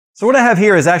So what I have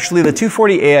here is actually the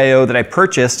 240 AIO that I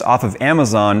purchased off of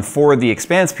Amazon for the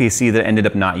Expanse PC that I ended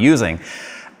up not using.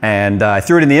 And I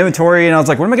threw it in the inventory and I was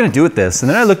like, what am I gonna do with this? And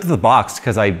then I looked at the box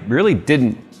because I really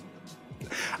didn't.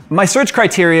 My search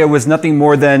criteria was nothing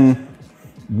more than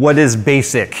what is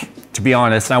basic, to be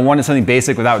honest. And I wanted something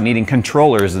basic without needing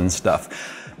controllers and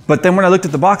stuff. But then when I looked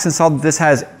at the box and saw that this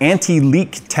has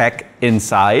anti-leak tech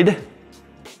inside, I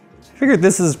figured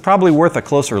this is probably worth a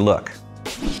closer look.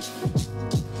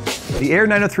 The Air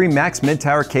 903 Max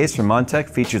mid-tower case from Montech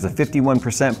features a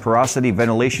 51% porosity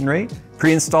ventilation rate,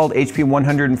 pre-installed HP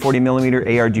 140mm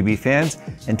ARGB fans,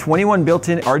 and 21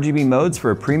 built-in RGB modes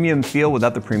for a premium feel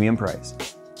without the premium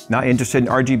price. Not interested in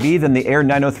RGB? Then the Air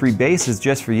 903 base is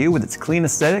just for you with its clean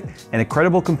aesthetic and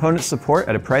incredible component support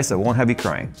at a price that won't have you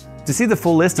crying. To see the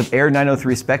full list of Air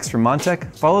 903 specs from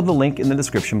Montech, follow the link in the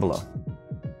description below.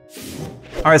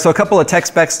 All right, so a couple of tech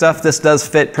spec stuff. This does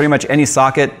fit pretty much any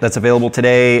socket that's available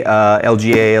today.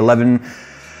 LGA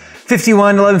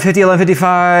 1151, 1150,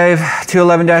 1155,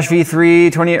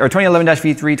 211-V3,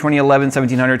 2011-V3, 2011,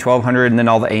 1700, 1200, and then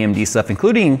all the AMD stuff,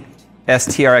 including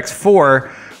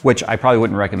STRX4, which I probably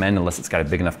wouldn't recommend unless it's got a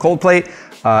big enough cold plate,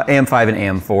 AM5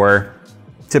 and AM4.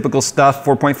 Typical stuff,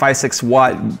 4.56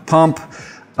 watt pump.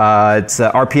 It's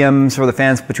RPMs for the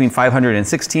fans between 500 and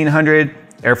 1600.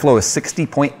 Airflow is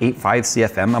 60.85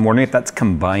 CFM. I'm wondering if that's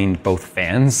combined both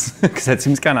fans, because that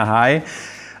seems kind of high.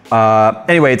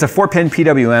 Anyway, it's a 4-pin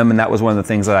PWM, and that was one of the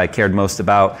things that I cared most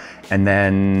about. And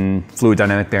then fluid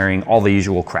dynamic bearing, all the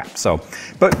usual crap.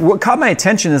 But what caught my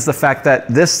attention is the fact that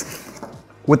this,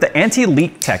 with the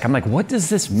anti-leak tech, I'm like, what does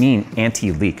this mean,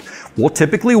 anti-leak? Well,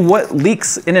 typically what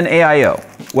leaks in an AIO?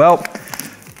 Well,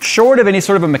 short of any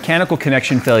sort of a mechanical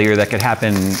connection failure that could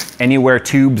happen anywhere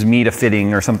tubes meet a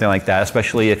fitting or something like that,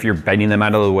 especially if you're bending them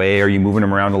out of the way or you're moving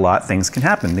them around a lot, things can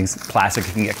happen. Plastic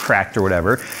can get cracked or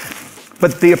whatever.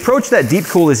 But the approach that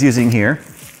Deepcool is using here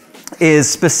is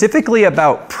specifically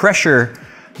about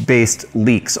pressure-based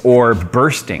leaks or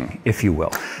bursting, if you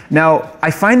will. Now,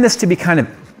 I find this to be kind of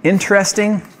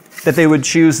interesting that they would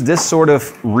choose this sort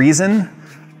of reason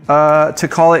to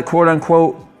call it quote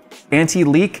unquote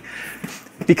anti-leak.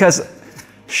 Because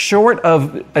short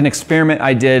of an experiment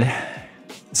I did,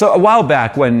 so a while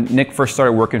back when Nick first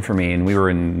started working for me and we were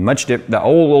in the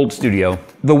old studio,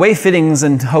 the way fittings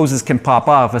and hoses can pop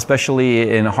off,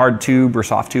 especially in a hard tube or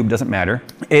soft tube, doesn't matter,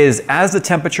 is as the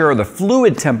temperature or the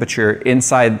fluid temperature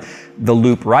inside the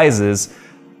loop rises,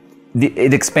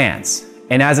 it expands.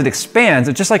 And as it expands,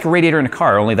 it's just like a radiator in a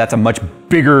car, only that's a much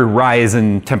bigger rise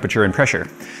in temperature and pressure.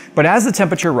 But as the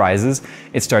temperature rises,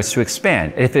 it starts to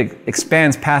expand. If it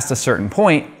expands past a certain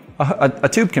point, a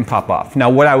tube can pop off. Now,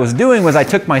 what I was doing was I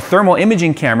took my thermal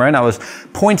imaging camera and I was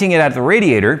pointing it at the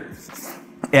radiator.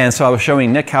 And so I was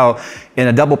showing Nick how in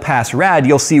a double pass rad,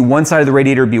 you'll see one side of the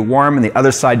radiator be warm and the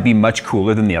other side be much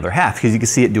cooler than the other half, because you can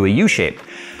see it do a U shape.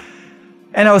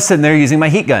 And I was sitting there using my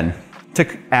heat gun to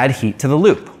add heat to the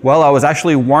loop. Well, I was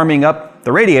actually warming up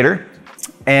the radiator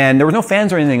and there were no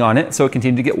fans or anything on it, so it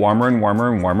continued to get warmer and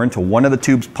warmer and warmer until one of the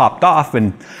tubes popped off,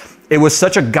 and it was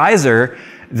such a geyser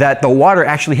that the water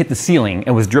actually hit the ceiling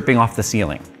and was dripping off the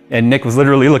ceiling. And Nick was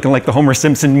literally looking like the Homer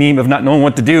Simpson meme of not knowing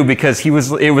what to do, because it was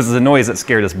the noise that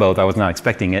scared us both. I was not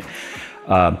expecting it.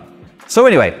 So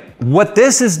anyway, what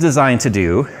this is designed to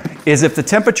do is if the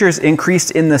temperature is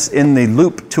increased in the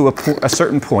loop to a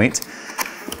certain point,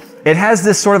 it has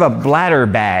this sort of a bladder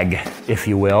bag, if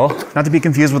you will, not to be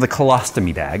confused with a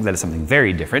colostomy bag. That is something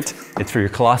very different. It's for your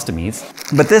colostomies.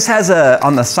 But this has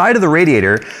on the side of the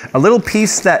radiator, a little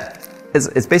piece that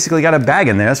it's basically got a bag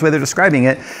in there, that's the way they're describing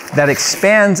it, that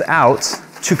expands out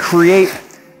to create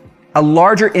a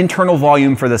larger internal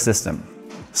volume for the system.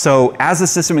 So as the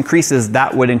system increases,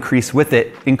 that would increase with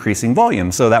it, increasing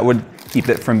volume. So that would keep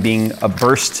it from being a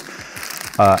burst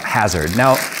hazard.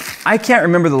 Now, I can't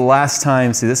remember the last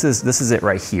time, see this is it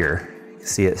right here.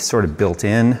 See it's sort of built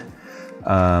in.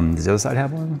 Does the other side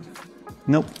have one?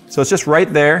 Nope, so it's just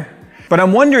right there. But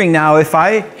I'm wondering now, if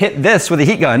I hit this with a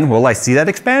heat gun, will I see that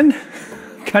expand?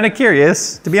 Kind of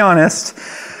curious, to be honest.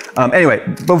 Anyway,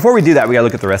 before we do that, we gotta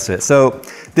look at the rest of it. So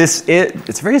it's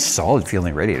a very solid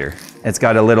feeling radiator. It's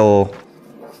got a little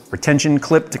retention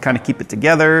clip to kind of keep it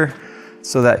together,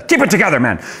 keep it together,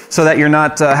 man, so that you're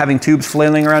not having tubes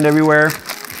flailing around everywhere.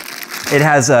 It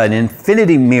has an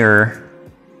infinity mirror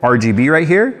RGB right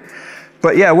here.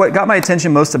 But yeah, what got my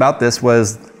attention most about this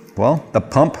was, well, the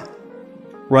pump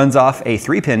runs off a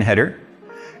 3-pin header,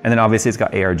 and then obviously it's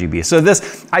got ARGB. So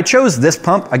I chose this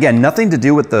pump, again, nothing to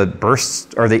do with the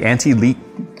bursts or the anti-leak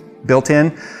built in.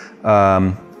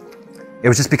 It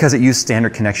was just because it used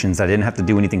standard connections. I didn't have to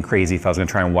do anything crazy if I was gonna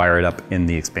try and wire it up in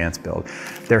the Expanse build.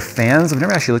 Their fans, I've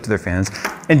never actually looked at their fans.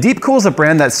 And Deepcool is a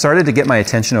brand that started to get my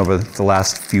attention over the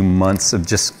last few months of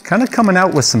just kind of coming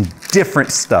out with some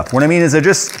different stuff. What I mean is they're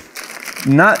just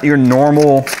not your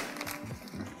normal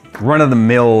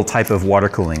run-of-the-mill type of water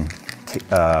cooling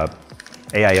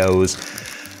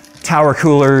AIOs, tower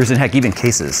coolers, and heck, even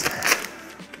cases.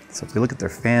 So if we look at their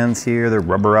fans here, they're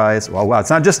rubberized. Oh wow, it's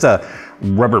not just a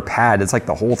rubber pad, it's like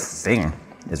the whole thing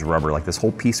is rubber, like this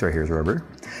whole piece right here is rubber.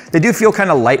 They do feel kind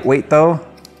of lightweight though.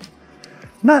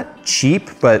 Not cheap,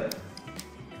 but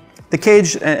the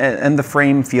cage and the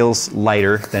frame feels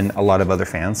lighter than a lot of other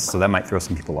fans, so that might throw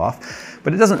some people off.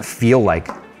 But it doesn't feel like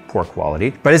poor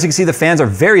quality. But as you can see, the fans are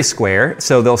very square,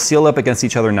 so they'll seal up against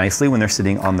each other nicely when they're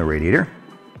sitting on the radiator.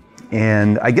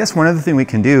 And I guess one other thing we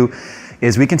can do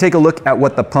is we can take a look at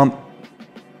what the pump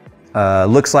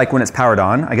looks like when it's powered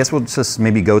on. I guess we'll just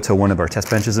maybe go to one of our test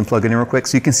benches and plug it in real quick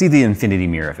so you can see the infinity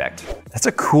mirror effect. That's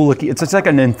a cool looking, it's like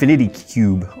an infinity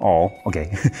cube okay.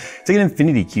 It's like an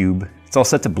infinity cube. It's all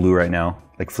set to blue right now,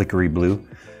 like flickery blue.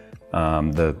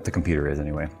 The computer is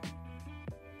anyway.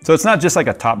 So it's not just like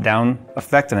a top-down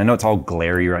effect, and I know it's all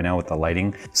glary right now with the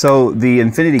lighting. So the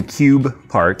infinity cube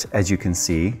part, as you can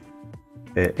see,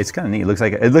 it's kind of neat. It looks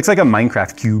like a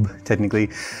Minecraft cube, technically.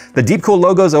 The Deepcool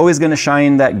logo is always going to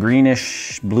shine that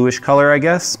greenish, bluish color, I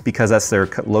guess, because that's their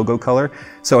logo color.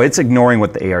 So it's ignoring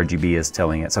what the ARGB is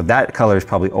telling it. So that color is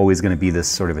probably always going to be this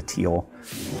sort of a teal.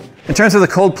 In terms of the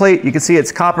cold plate, you can see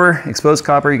it's copper, exposed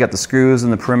copper. You got the screws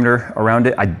and the perimeter around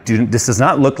it. This does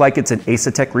not look like it's an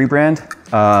Asetek rebrand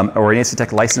or an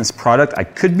Asetek licensed product. I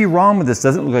could be wrong, but this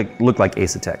doesn't look like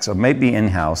Asetek, so it might be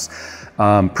in-house.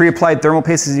 Pre-applied thermal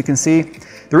paste, as you can see.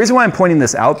 The reason why I'm pointing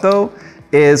this out though,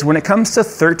 is when it comes to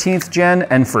 13th gen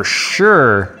and for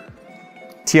sure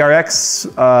TRX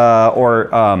or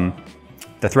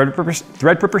the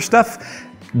Threadripper stuff,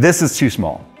 this is too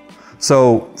small.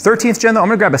 So 13th gen though, I'm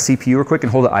gonna grab a CPU real quick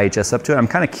and hold the IHS up to it. I'm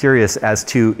kind of curious as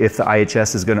to if the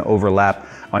IHS is gonna overlap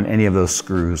on any of those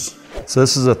screws. So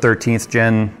this is a 13th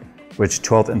gen, which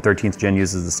 12th and 13th gen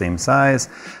uses the same size.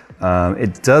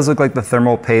 It does look like the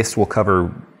thermal paste will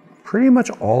cover pretty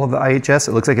much all of the IHS.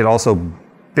 It looks like it also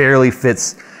barely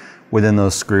fits within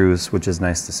those screws, which is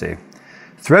nice to see.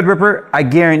 Threadripper, I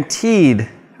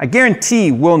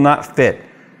guarantee will not fit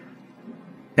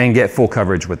and get full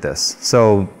coverage with this.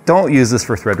 So don't use this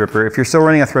for Threadripper. If you're still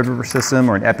running a Threadripper system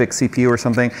or an EPYC CPU or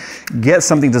something, get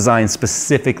something designed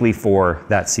specifically for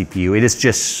that CPU. It is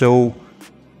just so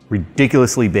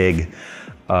ridiculously big.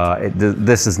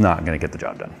 This is not gonna get the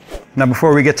job done. Now,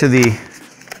 before we get to the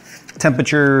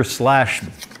temperature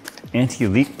 /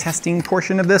 anti-leak testing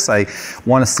portion of this, I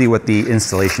wanna see what the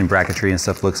installation bracketry and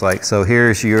stuff looks like. So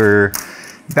here's your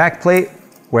back plate,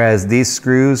 whereas these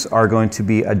screws are going to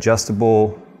be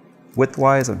adjustable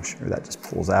widthwise. I'm sure that just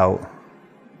pulls out.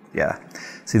 Yeah.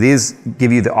 See, these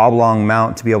give you the oblong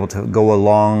mount to be able to go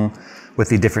along with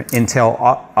the different Intel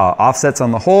offsets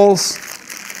on the holes.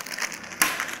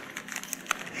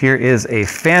 Here is a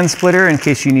fan splitter in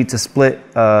case you need to split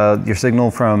your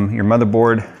signal from your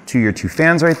motherboard to your two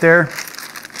fans right there.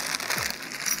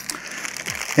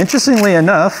 Interestingly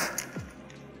enough,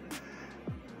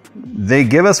 they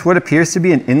give us what appears to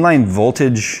be an inline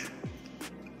voltage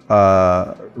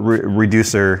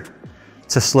reducer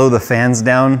to slow the fans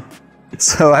down.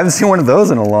 So I haven't seen one of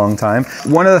those in a long time.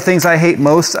 One of the things I hate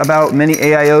most about many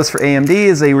AIOs for AMD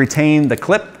is they retain the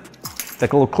clip, the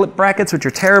little clip brackets, which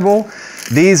are terrible.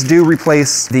 These do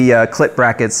replace the clip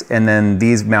brackets, and then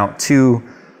these mount to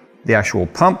the actual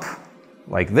pump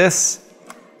like this,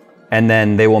 and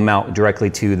then they will mount directly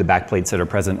to the back plates that are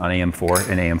present on AM4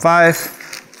 and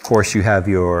AM5. Of course, you have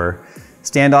your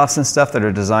standoffs and stuff that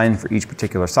are designed for each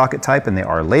particular socket type, and they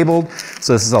are labeled.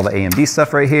 So this is all the AMD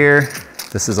stuff right here.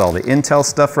 This is all the Intel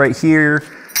stuff right here.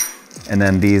 And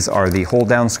then these are the hold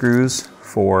down screws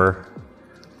for,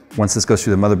 once this goes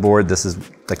through the motherboard, this is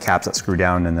the caps that screw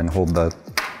down and then hold the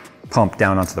pump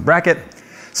down onto the bracket.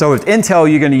 So with Intel,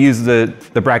 you're gonna use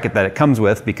the bracket that it comes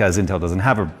with because Intel doesn't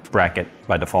have a bracket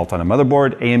by default on a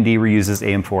motherboard. AMD reuses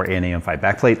AM4 and AM5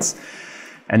 backplates.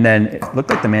 And then it looked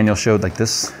like the manual showed like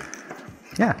this.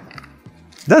 Yeah,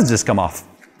 it does just come off.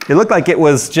 It looked like it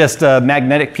was just a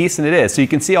magnetic piece, and it is. So you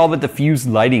can see all the diffused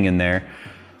lighting in there,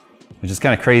 which is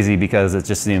kind of crazy because it's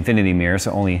just the infinity mirror,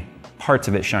 so only parts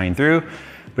of it shine through.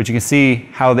 But you can see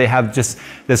how they have just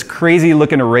this crazy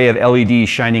looking array of LEDs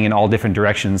shining in all different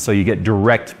directions, so you get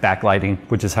direct backlighting,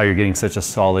 which is how you're getting such a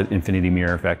solid infinity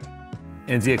mirror effect.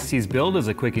 NZXT's build is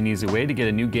a quick and easy way to get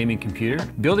a new gaming computer,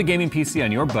 build a gaming PC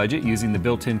on your budget using the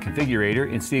built-in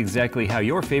configurator, and see exactly how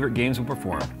your favorite games will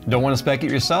perform. Don't want to spec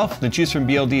it yourself? Then choose from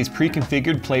BLD's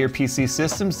pre-configured player PC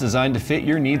systems designed to fit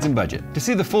your needs and budget. To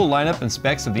see the full lineup and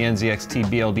specs of the NZXT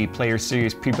BLD Player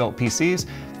Series pre-built PCs,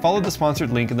 follow the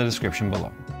sponsored link in the description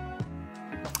below.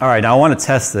 All right, now I want to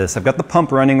test this. I've got the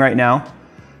pump running right now.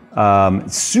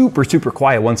 It's super, super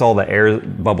quiet once all the air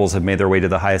bubbles have made their way to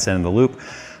the highest end of the loop.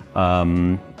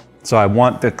 So I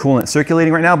want the coolant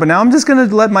circulating right now, but now I'm just gonna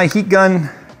let my heat gun,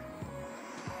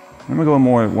 I'm gonna go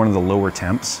more one of the lower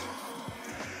temps.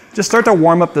 Just start to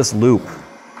warm up this loop.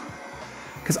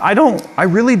 Because I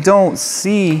really don't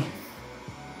see,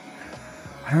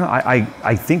 I don't know,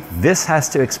 I think this has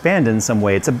to expand in some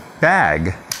way. It's a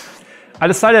bag. I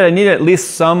decided I needed at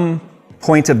least some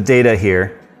point of data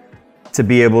here to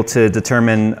be able to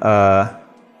determine at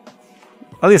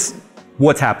least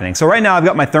what's happening. So right now I've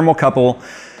got my thermocouple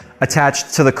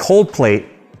attached to the cold plate,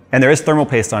 and there is thermal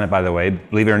paste on it, by the way.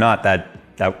 Believe it or not, that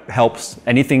helps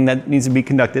anything that needs to be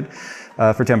conducted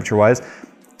for temperature wise.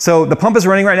 So the pump is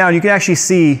running right now, and you can actually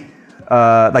see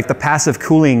like the passive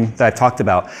cooling that I've talked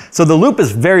about. So the loop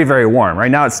is very, very warm. Right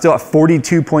now it's still at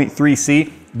 42.3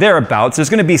 C, thereabouts. There's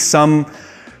gonna be some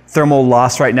thermal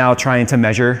loss right now trying to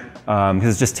measure, because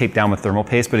it's just taped down with thermal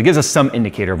paste, but it gives us some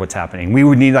indicator of what's happening. We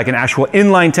would need like an actual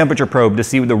inline temperature probe to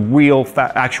see what the real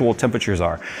actual temperatures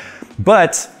are.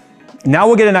 But now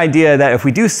we'll get an idea that if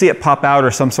we do see it pop out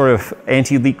or some sort of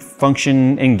anti-leak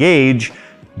function engage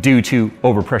due to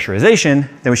overpressurization,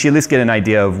 then we should at least get an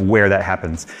idea of where that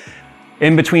happens.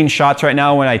 In between shots right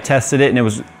now, when I tested it and it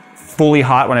was fully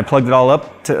hot, when I plugged it all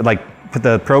up to like put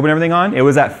the probe and everything on, it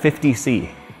was at 50 C.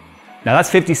 Now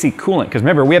that's 50 C coolant, because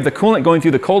remember, we have the coolant going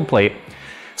through the cold plate.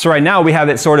 So right now we have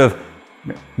it sort of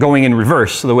going in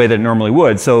reverse the way that it normally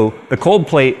would. So the cold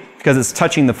plate, because it's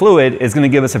touching the fluid, is going to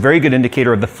give us a very good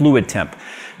indicator of the fluid temp.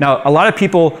 Now, a lot of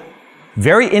people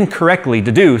very incorrectly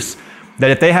deduce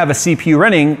that if they have a CPU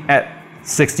running at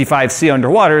 65 C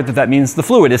underwater, that means the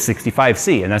fluid is 65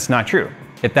 C, and that's not true.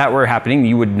 If that were happening,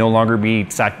 you would no longer be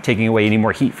taking away any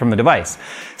more heat from the device.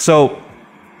 So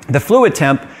the fluid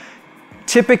temp,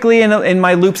 typically in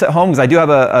my loops at home, because I do have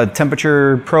a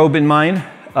temperature probe in mind,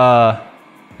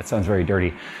 that sounds very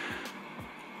dirty.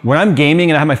 When I'm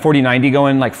gaming and I have my 4090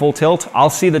 going like full tilt, I'll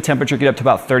see the temperature get up to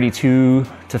about 32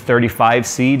 to 35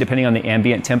 C, depending on the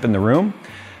ambient temp in the room.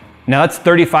 Now that's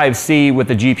 35 C with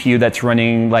the GPU that's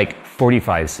running like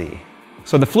 45 C.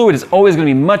 So the fluid is always going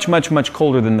to be much, much, much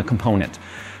colder than the component.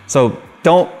 So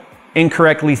don't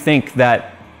incorrectly think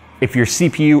that if your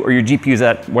CPU or your GPU is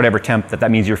at whatever temp, that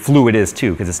means your fluid is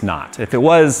too, because it's not. If it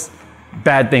was,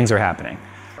 bad things are happening.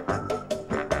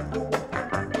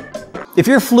 If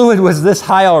your fluid was this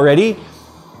high already,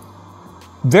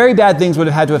 very bad things would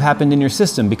have had to have happened in your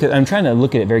system, because I'm trying to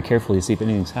look at it very carefully to see if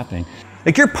anything's happening.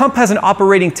 Like your pump has an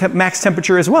operating max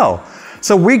temperature as well.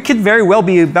 So we could very well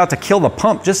be about to kill the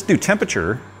pump just through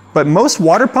temperature. But most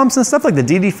water pumps and stuff like the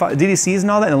DDCs and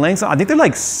all that and the Langs, I think they're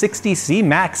like 60 C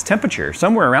max temperature,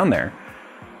 somewhere around there.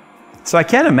 So I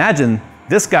can't imagine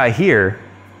this guy here.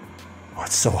 Oh,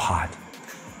 it's so hot.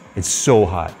 It's so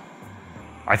hot.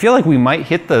 I feel like we might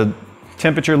hit the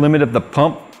temperature limit of the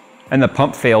pump and the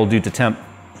pump fail due to temp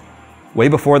way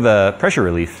before the pressure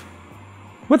relief.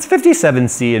 What's 57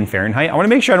 C in Fahrenheit? I want to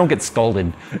make sure I don't get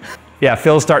scalded. Yeah,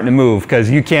 Phil's starting to move because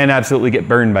you can absolutely get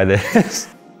burned by this.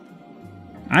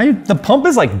 The pump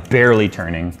is like barely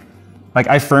turning. Like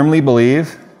I firmly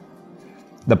believe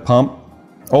the pump,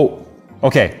 oh,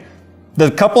 okay. The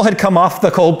couple had come off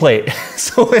the cold plate.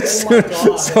 So as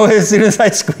soon as I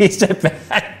squeezed it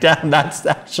back down, that's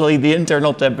actually the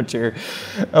internal temperature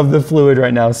of the fluid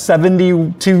right now,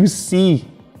 72 C.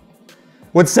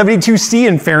 What's 72 C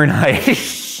in Fahrenheit?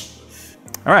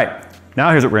 All right,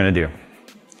 now here's what we're gonna do.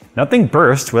 Nothing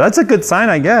burst. Well, that's a good sign,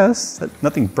 I guess, that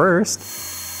nothing burst.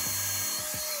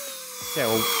 Okay,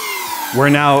 well, we're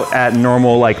now at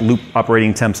normal like loop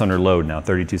operating temps under load now,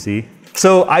 32 C.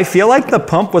 So I feel like the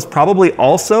pump was probably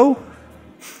also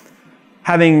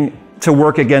having to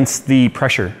work against the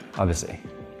pressure, obviously.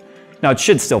 Now it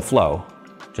should still flow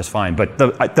just fine, but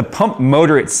the pump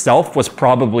motor itself was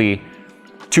probably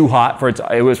too hot for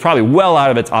it was probably well out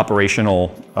of its operational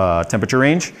temperature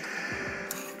range.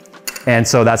 And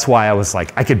so that's why I was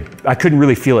like, I couldn't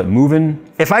really feel it moving.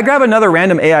 If I grab another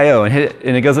random AIO and hit it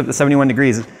and it goes up to 71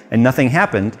 degrees and nothing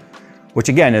happened, which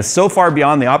again is so far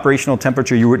beyond the operational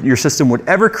temperature your system would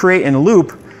ever create in a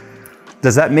loop,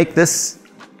 does that make this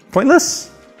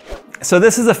pointless? So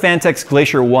this is a Phanteks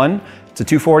Glacier 1. It's a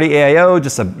 240 AIO,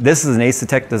 this is an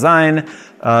Asetek design.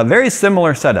 Very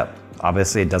similar setup.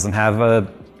 Obviously it doesn't have a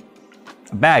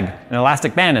a bag, an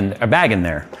elastic band and a bag in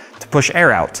there to push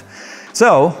air out.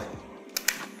 So,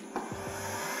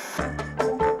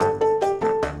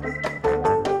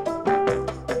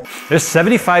 there's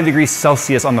 75 degrees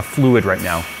Celsius on the fluid right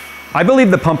now. I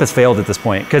believe the pump has failed at this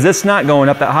point because it's not going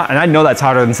up that hot, and I know that's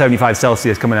hotter than 75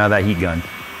 Celsius coming out of that heat gun.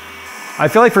 I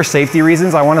feel like for safety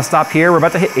reasons, I want to stop here. We're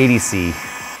about to hit 80 C.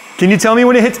 Can you tell me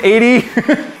when it hits 80?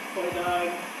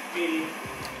 29, 80.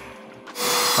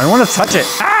 I want to touch it.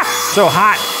 Ah, so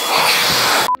hot.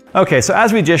 Okay, so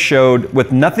as we just showed,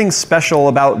 with nothing special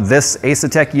about this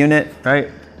Asetek unit, right?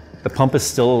 The pump is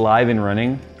still alive and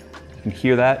running. You can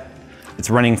hear that. It's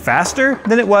running faster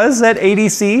than it was at 80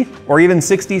 C or even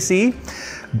 60 C,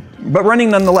 but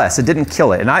running nonetheless. It didn't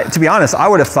kill it. And to be honest, I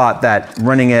would have thought that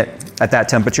running it at that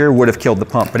temperature would have killed the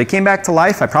pump, but it came back to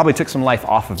life. I probably took some life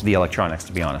off of the electronics,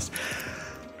 to be honest.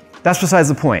 That's besides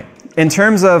the point. In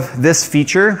terms of this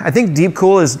feature, I think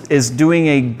Deepcool is doing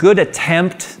a good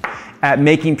attempt at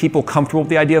making people comfortable with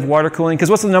the idea of water cooling,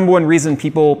 because what's the number one reason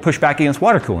people push back against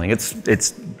water cooling?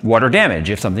 It's water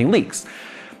damage if something leaks.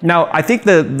 Now, I think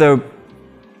the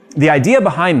idea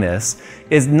behind this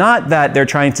is not that they're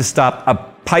trying to stop a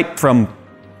pipe from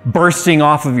bursting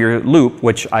off of your loop,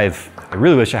 which I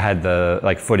really wish I had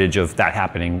the footage of that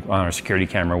happening on our security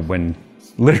camera when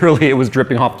literally it was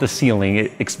dripping off the ceiling.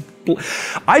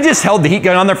 I just held the heat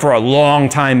gun on there for a long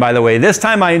time, by the way. This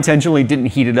time I intentionally didn't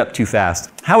heat it up too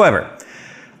fast. However,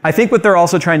 I think what they're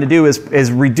also trying to do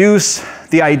is reduce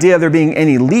the idea of there being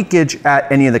any leakage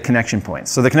at any of the connection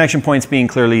points. So the connection points being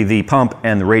clearly the pump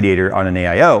and the radiator on an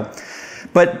AIO.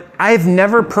 But I've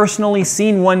never personally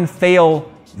seen one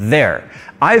fail there.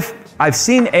 I've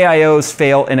seen AIOs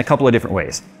fail in a couple of different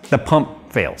ways. The pump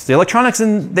fails. The electronics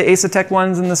in the Asetek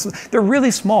ones they're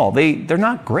really small. They're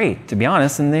not great, to be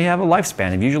honest, and they have a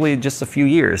lifespan of usually just a few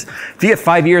years. If you get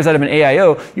 5 years out of an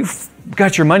AIO, you've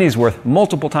got your money's worth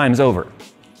multiple times over.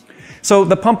 So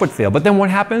the pump would fail, but then what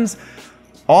happens?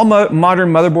 All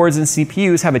modern motherboards and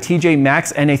CPUs have a TJ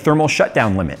Max and a thermal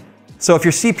shutdown limit. So if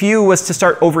your CPU was to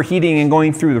start overheating and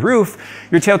going through the roof,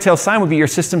 your telltale sign would be your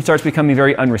system starts becoming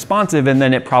very unresponsive, and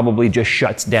then it probably just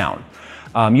shuts down.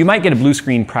 You might get a blue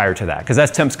screen prior to that, because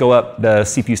as temps go up, the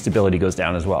CPU stability goes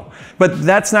down as well. But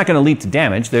that's not going to lead to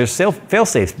damage. There's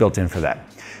fail-safes built in for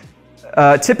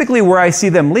that. Typically where I see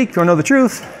them leak, if you want to know the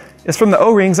truth, is from the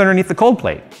O-rings underneath the cold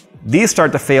plate. These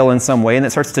start to fail in some way, and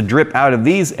it starts to drip out of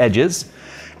these edges,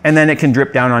 and then it can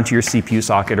drip down onto your CPU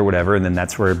socket or whatever, and then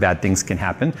that's where bad things can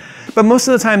happen. But most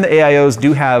of the time, the AIOs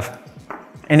do have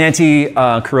an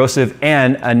anti-corrosive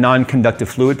and a non-conductive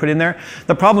fluid put in there.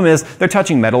 The problem is they're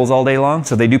touching metals all day long,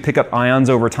 so they do pick up ions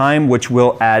over time, which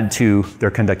will add to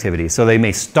their conductivity. So they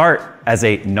may start as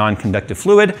a non-conductive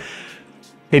fluid.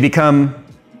 They become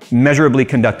measurably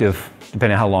conductive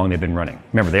depending on how long they've been running.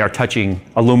 Remember, they are touching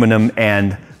aluminum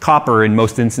and copper in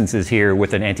most instances here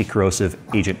with an anti-corrosive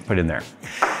agent put in there.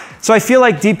 So I feel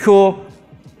like Deepcool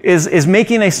is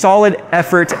making a solid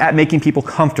effort at making people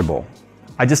comfortable.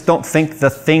 I just don't think the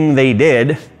thing they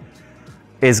did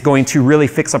is going to really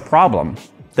fix a problem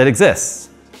that exists.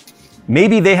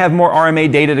 Maybe they have more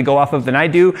RMA data to go off of than I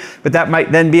do, but that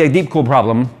might then be a Deepcool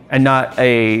problem and not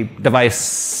a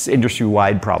device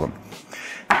industry-wide problem.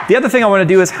 The other thing I want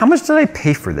to do is, how much did I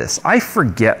pay for this? I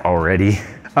forget already.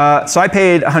 So I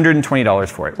paid $120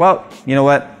 for it. Well, you know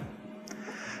what?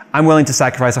 I'm willing to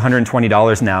sacrifice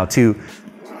 $120 now to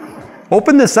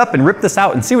open this up and rip this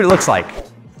out and see what it looks like.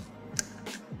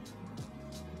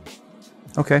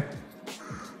 Okay.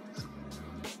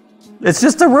 It's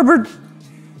just a rubber,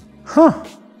 huh.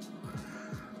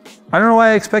 I don't know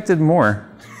why I expected more.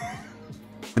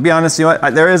 To be honest, you know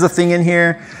what? There is a thing in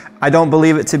here. I don't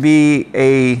believe it to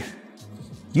be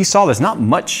you saw there's not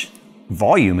much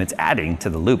volume it's adding to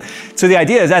the loop. So the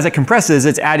idea is as it compresses,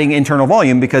 it's adding internal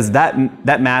volume because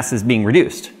that mass is being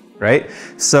reduced, right?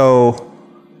 So,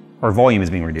 or volume is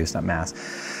being reduced, not mass.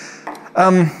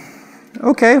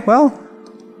 Okay, well,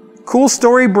 cool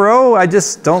story, bro. I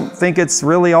just don't think it's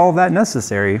really all that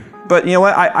necessary. But you know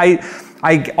what?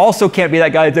 I also can't be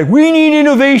that guy that's like, we need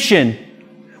innovation.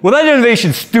 Well, that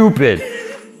innovation's stupid.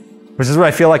 Which is what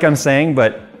I feel like I'm saying,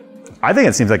 but I think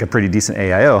it seems like a pretty decent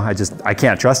AIO. I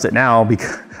can't trust it now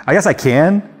because, I guess I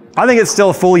can. I think it's still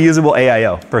a fully usable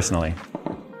AIO, personally.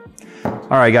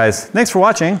 All right, guys, thanks for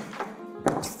watching.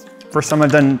 First time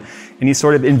I've done any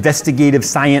sort of investigative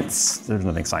science, there's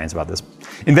nothing science about this,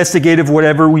 investigative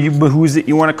whatever who's it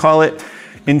you want to call it,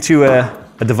 into a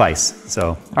device. So,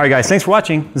 all right, guys, thanks for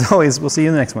watching. As always, we'll see you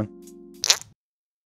in the next one.